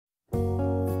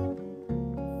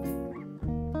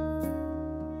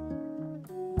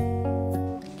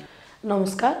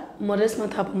नमस्कार, म रेशमा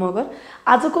थापा मगर।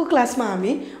 आजको क्लासमा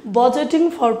हामी बजेटिङ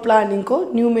फर प्लानिङको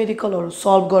न्यूमेरिकलहरु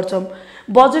सल्भ गर्छौं।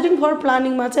 बजेटिङ फर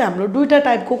प्लानिङमा चाहिँ हाम्रो दुईटा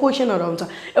टाइपको क्वेशनहरु आउँछ।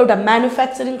 एउटा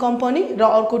म्यानुफ्याक्चरिङ कम्पनी र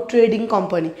अर्को ट्रेडिङ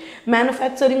कम्पनी।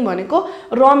 म्यानुफ्याक्चरिङ भनेको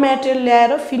र मटेरियल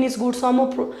ल्याएर फिनिश गुड्ससम्म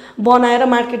बनाएर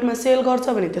मार्केटमा सेल गर्छ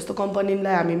भने त्यस्तो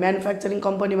कम्पनीलाई हामी म्यानुफ्याक्चरिङ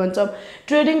कम्पनी भन्छौं।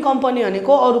 ट्रेडिङ कम्पनी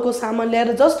भनेको अरूको सामान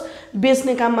ल्याएर जस्ट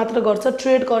बेच्ने काम मात्र गर्छ,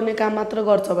 ट्रेड गर्ने काम मात्र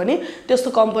गर्छ भने त्यस्तो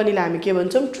कम्पनीलाई हामी के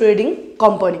भन्छौं? Trading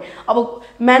company. अब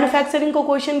म्यानुफ्याक्चरिङको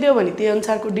क्वेशन दियो भने त्यही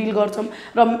अनुसारको डिल गर्छौं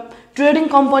र ट्रेडिङ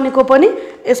कम्पनीको पनि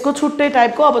यसको छुट्टै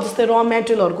टाइपको अब जस्तै र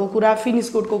मटेरियलहरुको कुरा,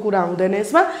 फिनिश गुडको कुरा हुँदैन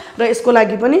यसमा र यसको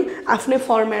लागि पनि आफ्नै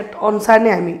फर्मेट अनुसार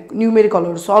नै हामी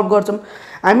न्यूमेरिकलहरु सल्भ गर्छौं।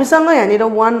 हामीसँग यहाँनिर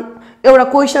एउटा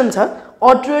क्वेशन छ,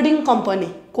 अ ट्रेडिङ कम्पनी।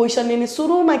 क्वेशनले नै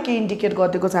सुरुमा के इन्डिकेट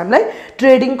गर्दिएको छ हामीलाई?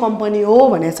 ट्रेडिङ कम्पनी हो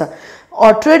भनेछ।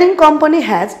 A trading company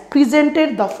has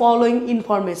presented the following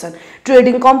information.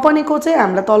 Trading कम्पनीको चाहिँ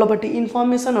हामीलाई तलपट्टि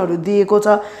इन्फर्मेसनहरु दिएको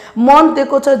छ। मन्थ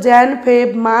दिएको छ जन,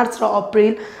 फेब, मार्च र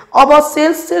अप्रिल। अब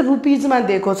सेल्स चाहिँ रुपीजमा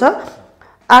दिएको छ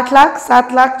 8 लाख,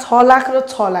 7 लाख, 6 लाख र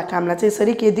 6 लाख। हामीलाई चाहिँ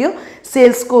यसरी के दियो?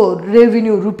 सेल्सको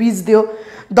रेभिन्यू रुपीज दियो।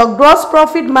 The gross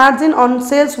profit margin on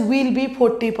sales will be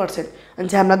 40%. अनि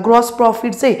चाहिँ हामीलाई ग्रोस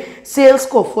प्रॉफिट चाहिँ सेल्स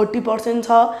को 40%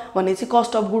 छ भनेपछि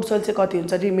कस्ट अफ गुड्स सेल्स चाहिँ कति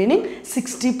हुन्छ? रिमेनिङ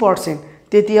 60%।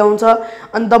 त्यति आउँछ।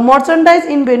 अनि the merchandise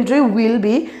inventory will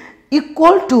be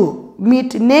equal to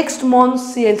meet next month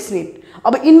sales need.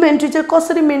 अब इन्भेन्टरी चाहिँ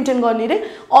कसरी मेन्टेन गर्ने रे?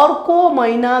 अर्को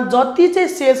महिना जति चाहिँ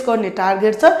सेल्स गर्ने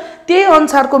टार्गेट छ त्यही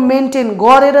अनुसारको मेन्टेन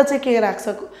गरेर चाहिँ के राख्छ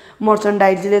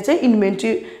मर्चेन्डाइजले चाहिँ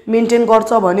इन्भेन्टरी मेन्टेन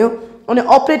गर्छ भन्यो। अनि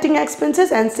operating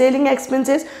expenses and selling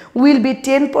expenses will be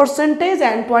 10%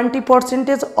 and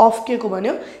 20% of के को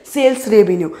भन्यो? Sales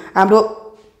revenue. हाम्रो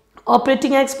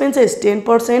अपरेटिङ एक्सपेन्सेस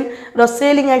 10% र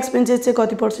सेलिङ एक्सपेन्सेस चाहिँ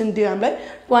कति पर्सेन्ट दियो हामीलाई?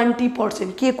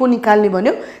 20%। के को निकाल्ने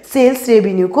भन्यो? सेल्स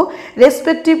रेभिन्यू को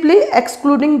रेस्पेक्टिभली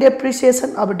एक्सक्लुडिङ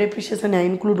डेप्रिसिएसन। अब डेप्रिसिएसन यहाँ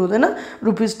इन्क्लुड हुँदैन,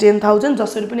 रुपीज 10,000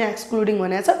 जसरी पनि एक्सक्लुडिङ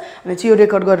भनेको छ भने चाहिँ यो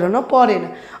रेकर्ड गरेर परेन।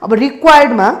 अब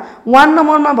रिक्वायर्डमा 1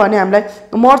 नम्बरमा भने हामीलाई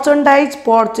merchandise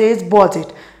purchase budget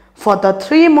for the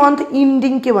 3 month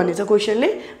ending के भनेछ क्वेशनले?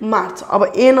 मार्च। अब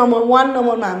ए नम्बर 1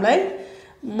 नम्बरमा हामीलाई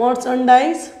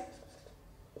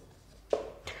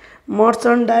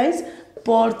मर्चेन्डाइज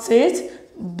परचेज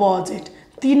बजेट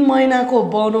 3 महिनाको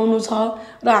बनाउनु छ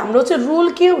र हाम्रो चाहिँ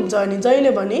रुल के हुन्छ भने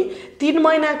जहिले पनि 3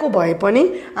 महिनाको भए पनि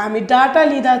हामी डाटा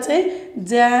लिँदा चाहिँ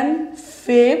जन,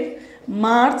 फेब,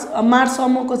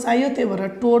 मार्चसम्मको चाहियो। त्यही भएर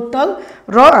टोटल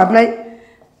र हामीलाई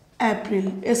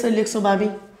अप्रिल यसरी लेख्छौँ भाबी।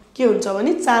 के हुन्छ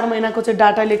भने 4 महिनाको चाहिँ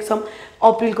डाटा लेख्छौँ,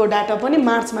 अप्रिलको डाटा पनि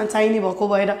मार्चमा चाहिने भएको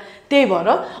भएर। त्यही भएर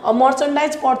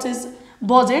मर्चेन्डाइज परचेज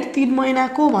बजेट 3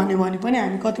 महिनाको भन्यो भने पनि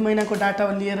हामी कति महिनाको डाटा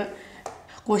लिएर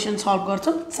क्वेशन सल्भ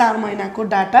गर्छौं? 4 महिनाको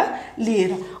डाटा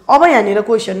लिएर। अब यहाँनिर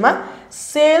क्वेशनमा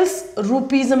सेल्स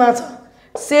रुपीजमा छ।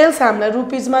 सेल्स हामीलाई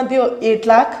रुपीजमा दियो 8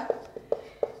 लाख,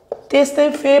 त्यस्तै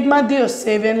फेबमा दियो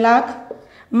 7 लाख,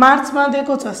 मार्चमा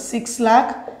दिएको छ 6 लाख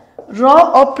र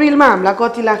अप्रिलमा हामीलाई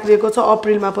कति लाख दिएको छ?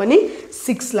 अप्रिलमा पनि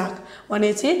 6 लाख।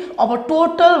 भनेपछि अब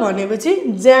टोटल भनेपछि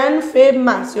जन, फेब,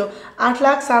 मार्च यो 8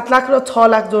 लाख, 7 लाख र 6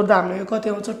 लाख जोड्दा हाम्रो यो कति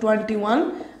आउँछ?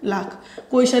 21 लाख।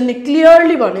 क्वेशनले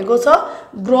क्लियरली भनेको छ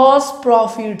ग्रोस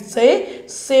प्रॉफिट चाहिँ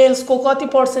सेल्स को कति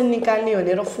पर्सेन्ट निकाल्ने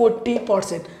भनेर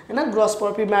 40%। हैन, ग्रोस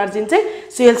प्रॉफिट मार्जिन चाहिँ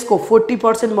सेल्स को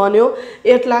 40% भन्यो।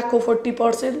 8 लाख को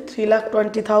 40%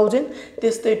 3,20,000,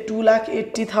 त्यस्तै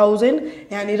 2,80,000,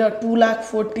 यहाँनिर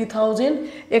 2,40,000,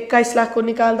 21 लाख को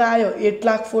निकाल्दा आयो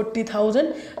 8,40,000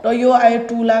 र यो आयो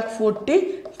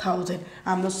 2,40,000।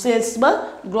 हाम्रो सेल्समा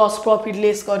ग्रोस प्रॉफिट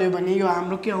लेस गर्यो भने यो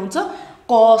हाम्रो के आउँछ?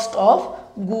 Cost of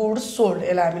goods sold.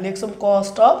 यसलाई हामी लेख्छौं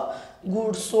कस्ट अफ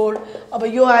गुड्स सोल्ड। अब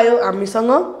यो आयो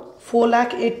हामीसँग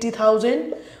 4,80,000,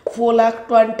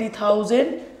 4,20,000,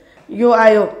 यो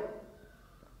आयो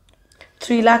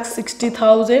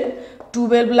 3,60,000,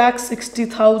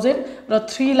 12,60,000 र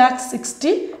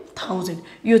 3,60,000।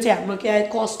 यो चाहिँ हाम्रो के आयो?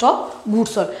 Cost of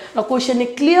goods sold. र क्वेशनले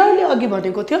क्लियरली अघि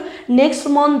भनेको थियो नेक्स्ट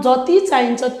मन्थ जति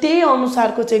चाहिन्छ त्यही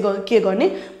अनुसारको चाहिँ के गर्ने?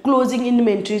 क्लोजिङ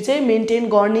इन्भेन्टरी चाहिँ मेन्टेन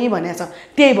गर्ने भनेको छ।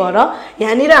 त्यही भएर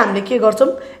यहाँनिर हामीले के गर्छौं?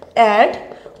 Add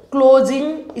closing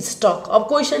stock. अब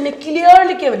क्वेशनले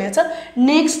क्लियरली के भनेको छ?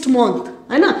 Next month.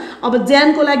 हैन, अब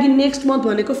जनको लागि नेक्स्ट मन्थ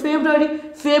भनेको फेब्रुअरी।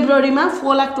 फेब्रुअरीमा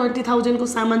 4,20,000 को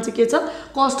सामान चाहिँ के छ?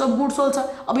 कस्ट अफ गुड्स सोल्ड छ।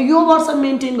 अब यो वर्ष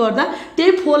मेन्टेन गर्दा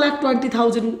त्यही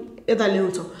 4,20,000 यता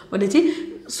ल्याउँछौ भनेपछि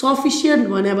सफिसिएन्ट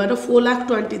भने भएर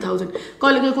 4,20,000।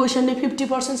 कहिलेको क्वेशनले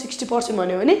 50% 60%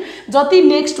 भन्यो भने जति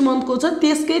नेक्स्ट मन्थको छ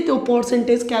त्यसकै त्यो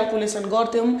पर्सेन्टेज क्याल्कुलेसन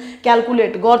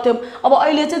क्याल्कुलेट गर्थ्यौं। अब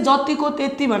अहिले चाहिँ जतिको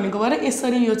त्यति भनेको भएर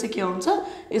यसरी यो चाहिँ के हुन्छ?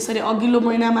 यसरी अघिल्लो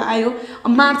महिनामा आयो,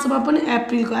 मार्चमा पनि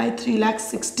अप्रिलको आयो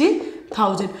 3,60,000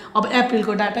 80,000 अब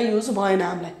अप्रिलको डाटा युज भएन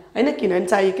हामीलाई हैन किनभने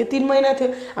चाहिएको 3 महिना थियो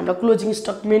हाम्रो क्लोजिङ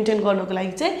स्टक मेन्टेन गर्नको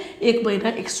लागि चाहिँ 1 महिना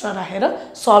एक्स्ट्रा राखेर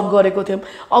सल्भ गरेको थियौं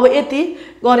अब यति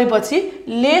गरेपछि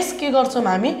लेस के गर्छौं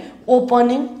हामी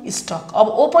ओपनिङ स्टक अब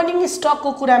ओपनिङ स्टकको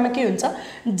कुरामा के हुन्छ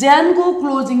जानको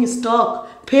क्लोजिङ स्टक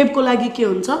फेबको लागि के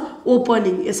हुन्छ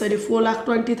ओपनिङ यसरी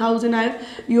 4,20,000 आयो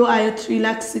यो आयो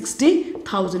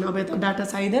 3,60,000 अब यता डाटा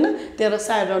चाहिदैन तेरो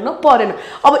साइड गर्न परेन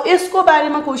अब यसको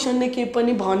बारेमा क्वेशनले के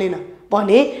पनि भनेन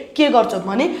भने के गर्छौं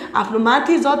भने आफ्नो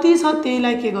माथि जति छ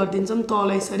त्यहीलाई के गर्दिन्छौं तल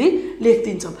यसरी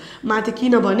लेख्दिन्छौं माथि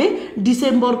किनभने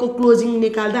डिसेम्बरको क्लोजिङ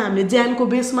निकाल्दा हामीले जानको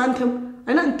बेस मान्थ्यौं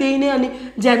हैन त्यही नै अनि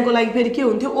जानको लागि फेरि के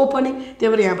हुन्थ्यो ओपनिङ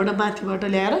त्यही भएर यहाँबाट माथिबाट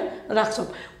ल्याएर राख्छौं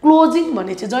क्लोजिङ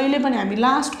भने चाहिँ जहिले पनि हामी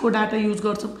लास्टको डाटा युज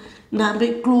गर्छौं नामै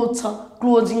क्लोज छ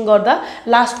क्लोजिङ गर्दा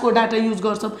लास्टको डाटा युज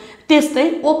गर्छौं त्यस्तै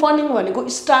ओपनिङ भनेको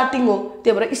स्टार्टिङ हो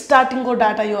त्यही भएर स्टार्टिङको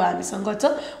डाटा यो हामीसँग छ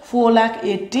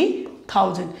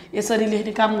 4,80,000 यसरी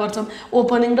लेख्ने काम गर्छौं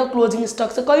ओपनिङ र क्लोजिङ स्टक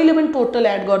चाहिँ कहिले पनि टोटल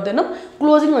एड गर्दैनौं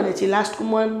क्लोजिङ भनेपछि लास्टको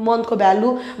मन्थको भ्यालु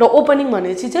र ओपनिङ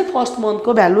भनेपछि चाहिँ फर्स्ट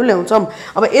मन्थको भ्यालु ल्याउँछौं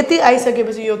अब यति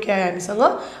आइसकेपछि यो के आयो हामीसँग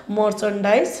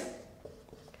मर्चेन्डाइज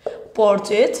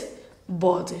पर्चेज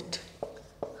बजेट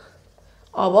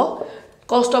अब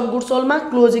कस्ट अफ गुड्स सोल्डमा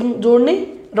क्लोजिङ जोड्ने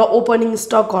र ओपनिङ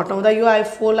स्टक घटाउँदा यो आयो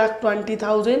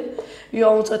 4,20,000 यो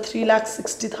आउँछ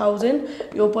 3,60,000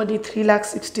 यो पनि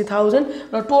 3,60,000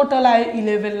 र टोटल आयो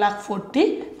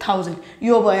 11,40,000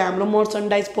 यो भयो हाम्रो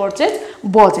मर्चेन्डाइज पर्चेज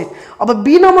बजेट अब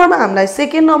बी नम्बरमा हामीलाई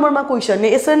सेकेन्ड नम्बरमा क्वेशनले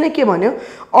यसरी नै के भन्यो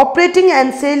operating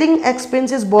and selling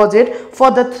expenses budget for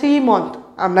the 3 month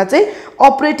हामीलाई चाहिँ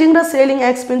अपरेटिङ र सेलिङ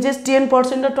एक्सपेन्सेस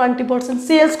 10% र 20%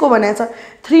 सेल्स को भनेको छ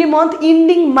 3 मन्थ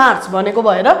इन्डिङ मार्च भनेको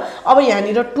भएर अब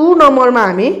यहाँनिर 2 नम्बरमा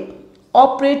हामी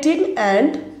अपरेटिङ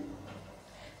एन्ड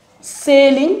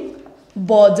सेलिङ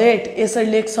बजेट यसरी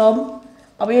लेख्छौं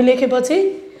अब यो लेखेपछि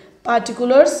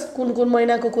पार्टिकुलर्स कुन कुन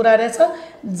महिनाको कुरा रहेछ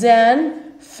जान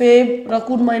फेब र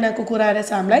कुन महिनाको कुरा रहेछ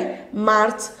हामीलाई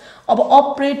मार्च अब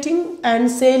operating and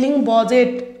selling budget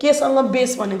केसँग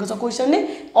base भनेको छ क्वेशनले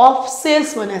अफ सेल्स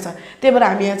भनेको छ त्यही भएर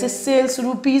हामी यहाँ चाहिँ सेल्स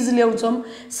रुपीज ल्याउँछौं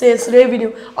सेल्स रेभिन्यू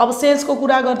अब सेल्स को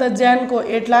कुरा गर्दा जानको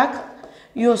 8 लाख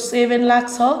यो 7 लाख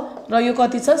छ र यो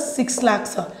कति छ 6 लाख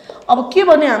छ अब के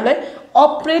भने हामीलाई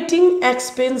अपरेटिङ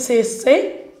एक्सपेन्सेस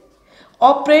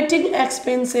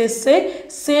चाहिँ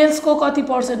सेल्स को कति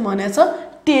पर्सेन्ट भनेको छ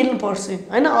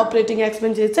 10% हैन अपरेटिङ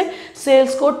एक्सपेन्सेस चाहिँ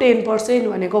सेल्स को 10%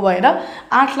 भनेको भएर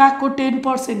 8 लाख को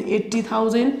 10%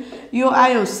 80,000 यो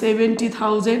आयो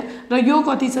 70,000 र यो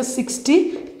कति छ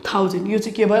 60,000 यो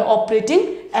चाहिँ के भयो अपरेटिङ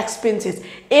एक्सपेन्सेस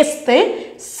यस्तै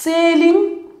सेलिङ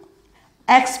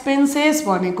एक्सपेन्सेस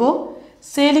भनेको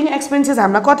सेलिङ एक्सपेन्सेस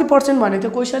हामीलाई कति पर्सेन्ट भनेको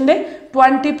थियो क्वेशनले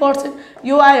 20%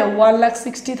 यो आयो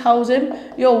 1,60,000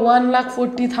 यो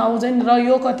 1,40,000 र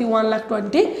यो कति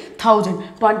 1,20,000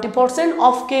 20%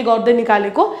 अफ के गर्दै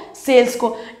निकालेको सेल्स को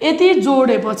यति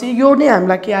जोडेपछि यो नै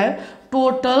हामीलाई के आयो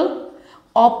total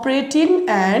operating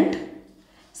and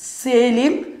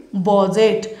selling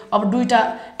budget अब दुईटा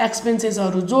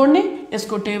एक्सपेन्सेसहरु जोड्ने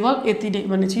यसको टेबल यति नै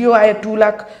भनेपछि यो आयो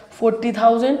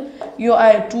 2,40,000 यो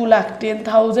आयो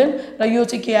 2,10,000 र यो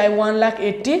चाहिँ के आयो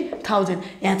 1,80,000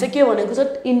 यहाँ चाहिँ के भनेको छ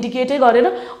इन्डिकेटै गरेर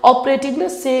अपरेटिङ र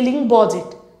सेलिङ बजेट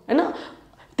हैन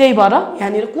त्यही भएर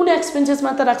यहाँनिर कुन एक्सपेन्सेस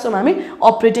मात्र राख्छौं हामी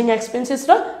अपरेटिङ एक्सपेन्सेस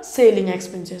र सेलिङ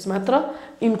एक्सपेन्सेस मात्र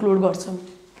इन्क्लुड गर्छौं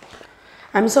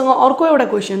हामीसँग अर्को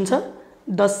एउटा क्वेशन छ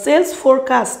The sales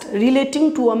forecast relating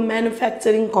to a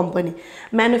manufacturing company.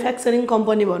 Manufacturing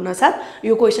company भन्न साथ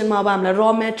यो क्वेशनमा अब हामीलाई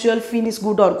र मटेरियल फिनिश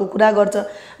गुडहरुको कुरा गर्छ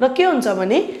र के हुन्छ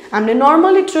भने हामीले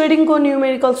नर्मली ट्रेडिङ को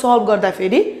न्यूमेरिकल सल्भ गर्दा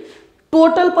फेरि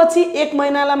टोटल पछि 1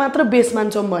 महिनालाई मात्र बेस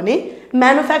मान्छौं भने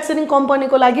म्यानुफ्याक्चरिङ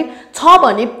कम्पनीको लागि छ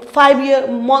भने 5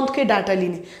 इयर मन्थकै डाटा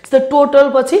लिने जस्तै टोटल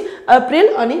पछि अप्रिल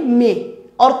अनि मे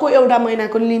अर्को एउटा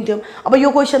महिनाको लिन्थ्यौं अब यो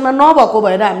क्वेशनमा नभएको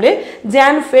भएर हामीले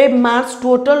जान फेब मार्च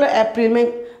टोटल र अप्रिलमै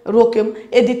रोक्यौं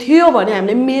यदि थियो भने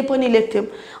हामीले मे पनि लेख्थ्यौं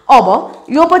अब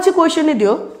यो पछि क्वेशनले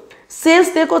दियो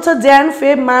सेल्स दिएको छ जान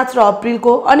फेब मार्च र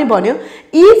अप्रिलको अनि भन्यो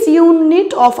each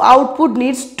unit of output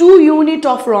needs 2 unit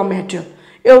of र मटेरियल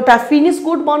एउटा फिनिश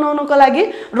गुड बनाउनको लागि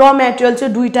र मटेरियल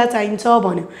चाहिँ दुईटा चाहिन्छ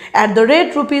भन्यो at the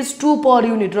rate ₹2 per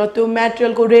unit र त्यो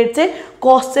मटेरियलको रेट चाहिँ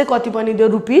कस्ट चाहिँ कति पनि दियो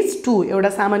 ₹2 एउटा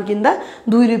सामान किन्दा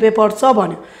 ₹2 पर्छ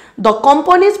भन्यो the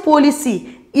companies policy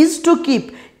is to keep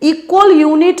equal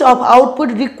unit of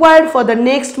output required for the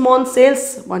next month sales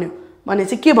भन्यो भने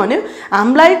चाहिँ के भन्यो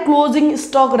हामीलाई क्लोजिङ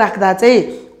स्टक राख्दा चाहिँ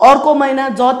अर्को महिना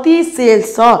जति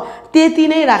सेल्स छ त्यति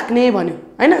नै राख्ने भन्यो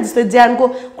हैन जस्तै ज्यानको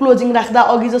क्लोजिङ राख्दा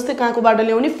अघि जस्तै कहाँकोबाट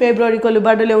ल्याउने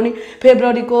फेब्रुअरीकोबाट ल्याउने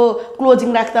फेब्रुअरीको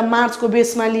क्लोजिङ राख्दा मार्चको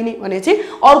बेसमा लिने भनेपछि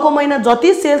अर्को महिना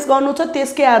जति सेल्स गर्नु छ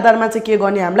त्यसकै आधारमा चाहिँ के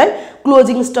गर्ने हामीलाई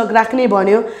क्लोजिङ स्टक राख्ने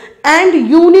भन्यो and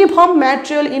uniform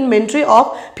material inventory of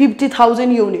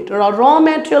 50,000 unit र र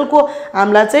मटेरियलको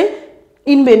हामीलाई चाहिँ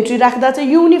इन्भेन्ट्री राख्दा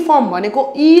चाहिँ युनिफर्म भनेको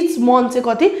इच मन्थ चाहिँ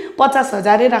कति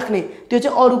 50,000 राख्ने त्यो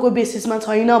चाहिँ अरूको बेसिसमा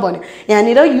छैन भन्यो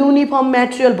यहाँनिर युनिफर्म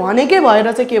मटेरियल भनेकै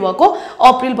भएर चाहिँ के भएको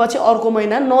अप्रिल पछि अर्को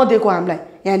महिना नदिएको हामीलाई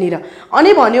यहाँनिर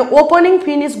अनि भन्यो opening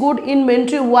finish good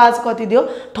inventory was कति दियो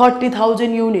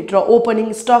 30,000 युनिट र ओपनिङ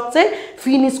स्टक चाहिँ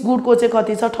फिनिश गुडको चाहिँ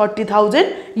कति छ 30,000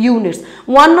 युनिट्स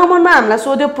 1 नम्बरमा हामीलाई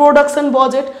सोध्यो production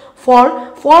budget for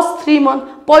first 3 month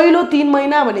पहिलो 3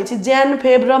 महिना भनेपछि ज्यान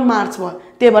फेब र मार्च भयो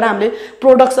त्यही भएर हामीले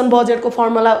प्रोडक्सन बजेटको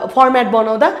फर्मेट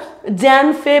बनाउँदा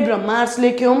ज्यान फेब र मार्च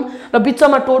लेख्यौं र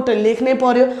बिचमा टोटल लेख्नै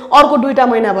पर्यो अर्को दुईटा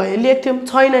महिना भयो लेख्थ्यौं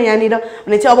छैन यहाँनिर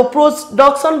भनेपछि अब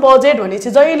प्रोडक्सन बजेट भनेपछि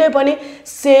जहिले पनि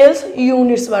सेल्स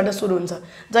युनिट्सबाट सुरु हुन्छ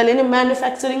जहिले नि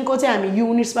म्यानुफ्याक्चरिङको चाहिँ हामी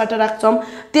युनिट्सबाट राख्छौं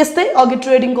त्यस्तै अघि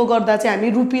ट्रेडिङको गर्दा चाहिँ हामी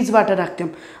रुपीजबाट राख्थ्यौं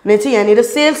भनेपछि यहाँनिर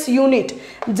सेल्स युनिट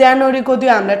जनवरीको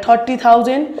दियो हामीलाई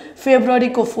 30,000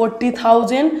 फेब्रुअरीको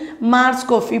 40,000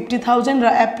 मार्चको 50,000 र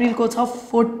अप्रिलको छ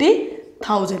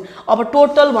 40,000 अब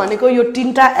टोटल भनेको यो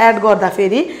तीनटा एड गर्दा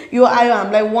फेरि यो आयो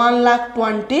हामीलाई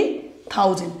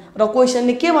 1,20,000 र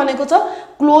क्वेशनले के भनेको छ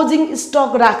क्लोजिङ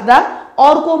स्टक राख्दा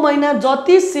अर्को महिना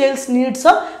जति सेल्स नीड छ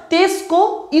त्यसको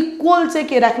इक्वल चाहिँ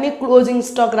के राख्ने क्लोजिङ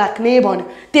स्टक राख्ने भन्यो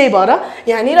त्यही भएर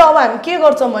यहाँनिर अब हामी के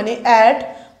गर्छौं भने एड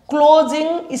क्लोजिङ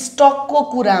स्टकको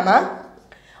कुरामा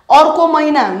अर्को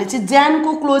महिना हामीले चाहिँ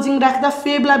ज्यानको क्लोजिङ राख्दा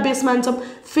फेबलाई बेस मान्छौं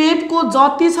फेबको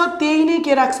जति छ त्यही नै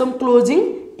के राख्छौं क्लोजिङ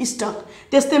स्टक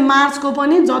त्यस्तै मार्चको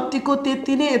पनि जतिको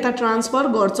त्यति नै यता ट्रान्सफर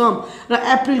गर्छौं र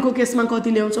अप्रिलको केसमा कति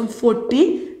ल्याउँछौं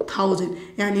 40,000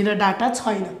 यहाँनिर डाटा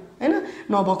छैन हैन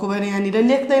नभएको भएर यहाँनिर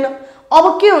लेख्दैन अब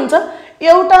के हुन्छ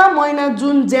एउटा महिना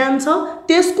जुन ज्यान छ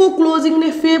त्यसको क्लोजिङ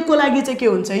नै फेबको लागि चाहिँ के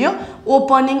हुन्छ यो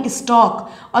ओपनिङ स्टक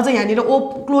अझ यहाँनिर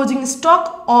closing stock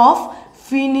of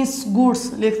finish goods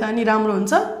लेख्दा नि राम्रो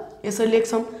हुन्छ यसरी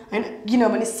लेख्छौं हैन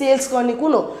किनभने सेल्स गर्ने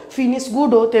कुन हो फिनिश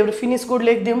गुड हो त्यही भएर फिनिश गुड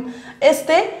लेख्दियौं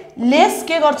यस्तै लेस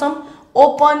के गर्छौं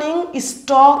opening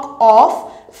stock of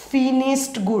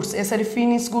finished goods यसरी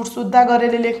फिनिश गुड्स सुद्धा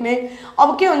गरेर लेख्ने अब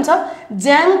के हुन्छ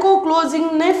ज्यानको क्लोजिङ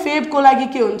नै फेबको लागि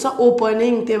के हुन्छ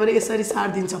ओपनिङ त्यही भएर यसरी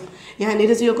सार्दिन्छौं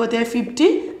यहाँनिर चाहिँ यो कति आयो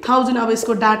 50,000 अब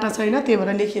यसको डाटा छैन त्यही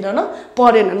भएर लेखिरहन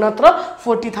परेन नत्र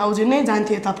 40,000 नै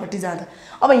जान्थ्यो यतापट्टि जाँदा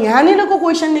अब यहाँनिरको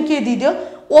क्वेशनले के दिदियो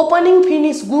ओपनिङ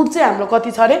फिनिश गुड चाहिँ हाम्रो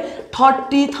कति छ रे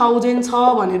 30,000 छ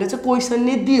भनेर चाहिँ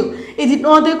क्वेशनले दियो यदि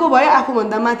नदिएको भए आफू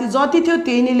भन्दा माथि जति थियो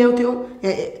त्यही नै ल्याउँथ्यो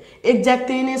एक्ज्याक्ट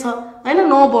त्यही नै छ हैन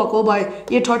नभएको भए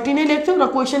यो 30 नै लेख्थ्यौ र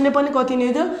क्वेशनले पनि कति नै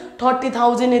दियो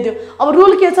 30,000 नै दियो अब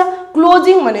रुल के छ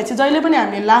क्लोजिङ भने चाहिँ जहिले पनि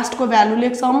हामीले लास्टको भ्यालु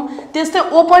लेख्छौं त्यस्तै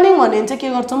ओपनिङ भने चाहिँ के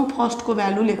गर्छौं फर्स्टको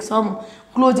भ्यालु लेख्छौं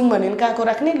क्लोजिङ भने कहाँको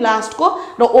राख्ने लास्टको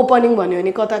र ओपनिङ भन्यो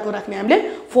भने कताको राख्ने हामीले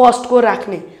फर्स्टको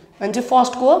राख्ने भने चाहिँ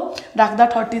फर्स्टको राख्दा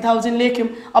 30,000 लेख्यौं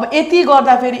अब यति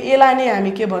गर्दा फेरि यसलाई नै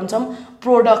हामी के भन्छौं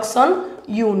प्रोडक्सन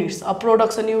युनिट्स अब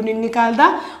प्रोडक्सन युनिट निकाल्दा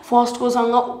फर्स्टको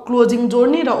सँग क्लोजिङ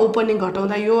जोड्ने र ओपनिङ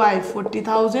घटाउँदा यो आयो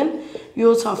 40,000 यो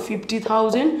छ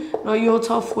 50,000 र यो छ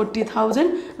 40,000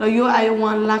 र यो आयो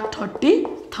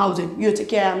 1,30,000 यो चाहिँ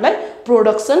के आयो हामीलाई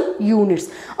प्रोडक्सन युनिट्स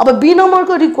अब बी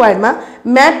नम्बरको रिक्वायर्डमा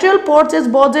material purchase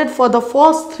budget for the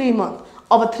first 3 month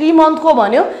अब 3 मन्थ को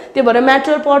भन्यो त्यही भएर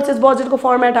मटेरियल पर्चेज बजेट को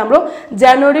फर्मेट हाम्रो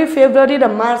जनवरी फेब्रुअरी र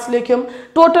मार्च लेख्यौं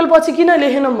टोटल पछि किन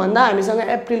लेखेनौं भन्दा हामीसँग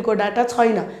अप्रिल को डाटा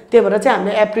छैन त्यही भएर चाहिँ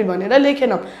हामीले अप्रिल भनेर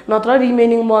लेखेनौं नत्र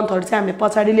रिमेनिङ मन्थहरु चाहिँ हामीले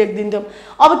पछाडी लेख्दिन्थ्यौं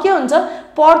अब के हुन्छ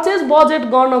पर्चेज बजेट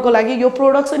गर्नको लागि यो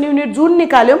प्रोडक्सन युनिट जुन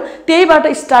निकाल्यौं त्यहीबाट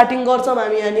स्टार्टिङ गर्छौं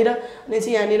हामी यहाँनिर अनि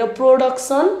चाहिँ यहाँनिर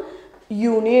प्रोडक्सन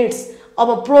युनिट्स अब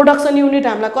प्रोडक्सन युनिट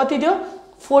हामीलाई कति दियो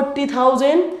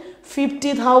 40,000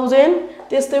 50,000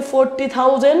 त्यस्तै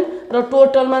 40,000 र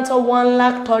टोटलमा छ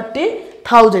 1,30,000 र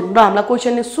हामीलाई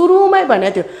क्वेशनले सुरुमै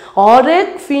भनेको थियो हरेक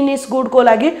फिनिश गुडको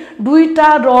लागि दुईटा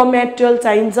र मटेरियल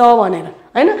चाहिन्छ भनेर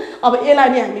हैन अब यसलाई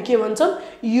नि हामी के भन्छौं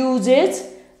युजेज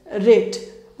रेट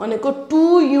भनेको 2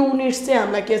 युनिट्स चाहिँ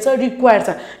हामीलाई के छ रिक्वायर छ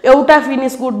एउटा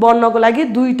फिनिश गुड बन्नको लागि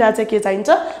दुईटा चाहिँ के चाहिन्छ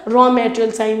र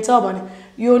मटेरियल चाहिन्छ भने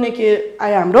यो नै के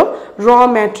आयो हाम्रो र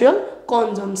material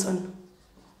consumption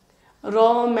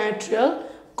raw material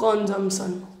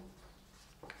consumption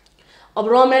अब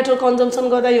raw material consumption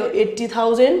गर्दा यो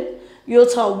 80,000 यो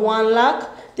छ 1 लाख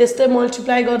त्यस्तै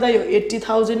मल्टिप्लाई गर्दा यो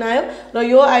 80,000 आयो र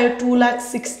यो आयो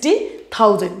 2,60,000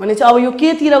 50,000 भने चाहिँ अब यो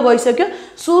के तिर गइसक्यो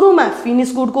सुरुमा फिनिश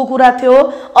गुडको कुरा थियो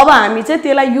अब हामी चाहिँ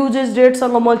त्यसलाई युजेज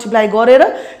डेटसँग मल्टिप्लाई गरेर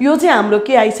यो चाहिँ हाम्रो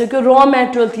के आइसक्यो र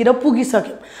मटेरियल तिर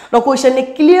पुगिसक्यो र क्वेशनले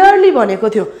क्लियरली भनेको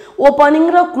थियो ओपनिङ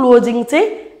र क्लोजिङ चाहिँ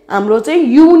हाम्रो चाहिँ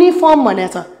युनिफर्म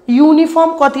भनेको छ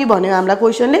युनिफर्म कति भन्यो हामीलाई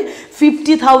क्वेशनले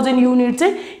 50,000 युनिट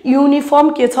चाहिँ युनिफर्म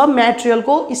के छ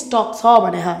मटेरियलको स्टक छ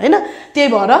भने हैन त्यही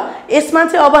भएर यसमा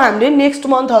चाहिँ अब हामीले नेक्स्ट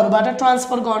मन्थहरुबाट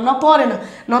ट्रान्सफर गर्न परेन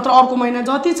नत्र अर्को महिना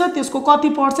जति छ त्यसको कति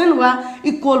पर्सेन्ट वा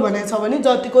इक्वल भनेको छ भने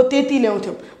जतिको त्यति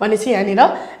ल्याउँथ्यौ भनेपछि यहाँनिर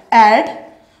एड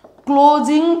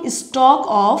क्लोजिङ स्टक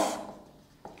अफ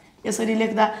यसरी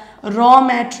लेख्दा र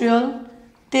मटेरियल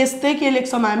त्यस्तै के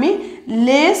लेख्छौं हामी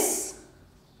लेस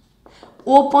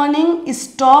ओपनिङ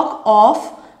स्टक अफ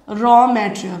र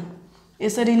मटेरियल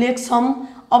यसरी लेख्छौं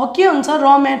अब के हुन्छ र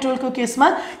मटेरियलको केसमा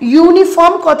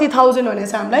युनिफर्म कति थाउजन्ड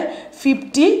भनेछ हामीलाई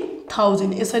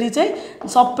 50,000 यसरी चाहिँ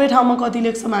सबै ठाउँमा कति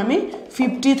लेख्छौं हामी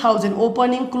 50,000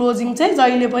 ओपनिङ क्लोजिङ चाहिँ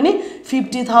जहिले पनि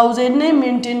 50,000 नै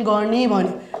मेन्टेन गर्ने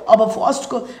भन्यो अब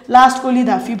फर्स्टको लास्टको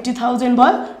लिदा 50,000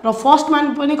 भयो र फर्स्टमा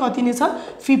पनि कति नै छ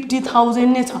 50,000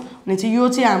 नै छ भने चाहिँ यो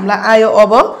चाहिँ हामीलाई आयो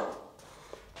अब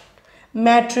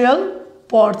मटेरियल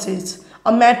पर्चेज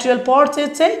अब मटेरियल पर्चेज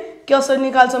चाहिँ कसरी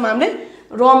निकाल्छौं हामीले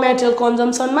र मटेरियल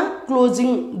कन्जम्पसनमा क्लोजिङ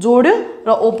जोड्यो र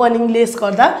ओपनिङ लेस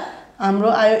गर्दा हाम्रो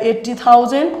आयो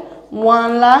 80,000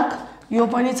 1 लाख यो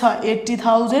पनि छ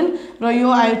 80,000 र यो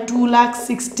आयो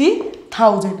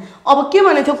 2,60,000 अब के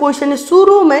भनेको थियो क्वेशनले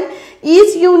सुरुमै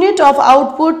each unit of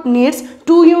output needs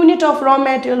 2 unit of raw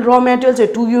material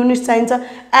चाहिँ 2 युनिट चाहिन्छ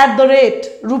at the rate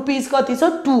रुपीस कति छ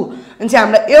 2 अनि चाहिँ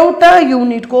हामीलाई एउटा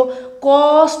युनिटको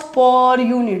कस्ट पर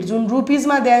युनिट जुन रुपीस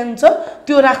मा दिन्छ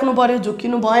त्यो राख्नु पर्यो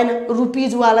झुकिनु भएन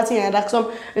रुपीस वाला चाहिँ यहाँ राख्छौं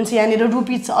अनि चाहिँ यहाँनिर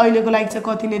रुपीस अहिलेको लागि चाहिँ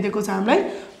कति नै दिएको छ हामीलाई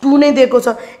 2 नै दिएको छ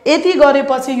यति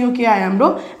गरेपछि यो के आयो हाम्रो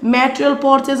मटेरियल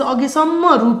पर्चेज अघिसम्म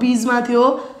रुपीस मा थियो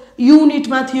युनिट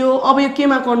मा थियो अब यो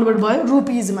केमा कन्भर्ट भयो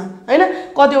रुपीस मा हैन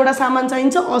कतिवटा सामान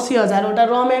चाहिन्छ 80,000 वटा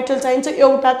र मटेरियल चाहिन्छ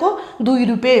एउटाको 2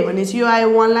 रुपैयाँ भनेपछि यो आयो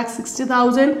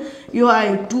 1,60,000 यो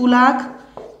आयो 2 लाख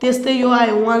त्यस्तै यो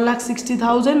आयो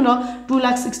 1,60,000 र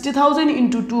 2,60,000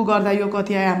 इन्टु 2 गर्दा यो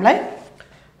कति आयो हामीलाई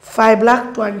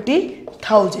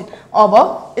 5,20,000 अब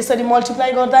यसरी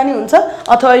मल्टिप्लाई गर्दा नि हुन्छ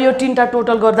अथवा यो तीनटा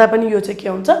टोटल गर्दा पनि यो चाहिँ के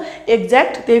हुन्छ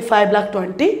एक्ज्याक्ट त्यही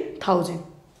 5,20,000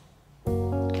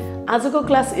 आजको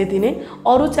क्लास यति नै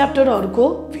अरु च्याप्टरहरुको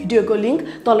भिडियोको लिंक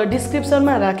तल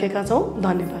डिस्क्रिप्सनमा राखेका छौं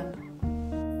धन्यवाद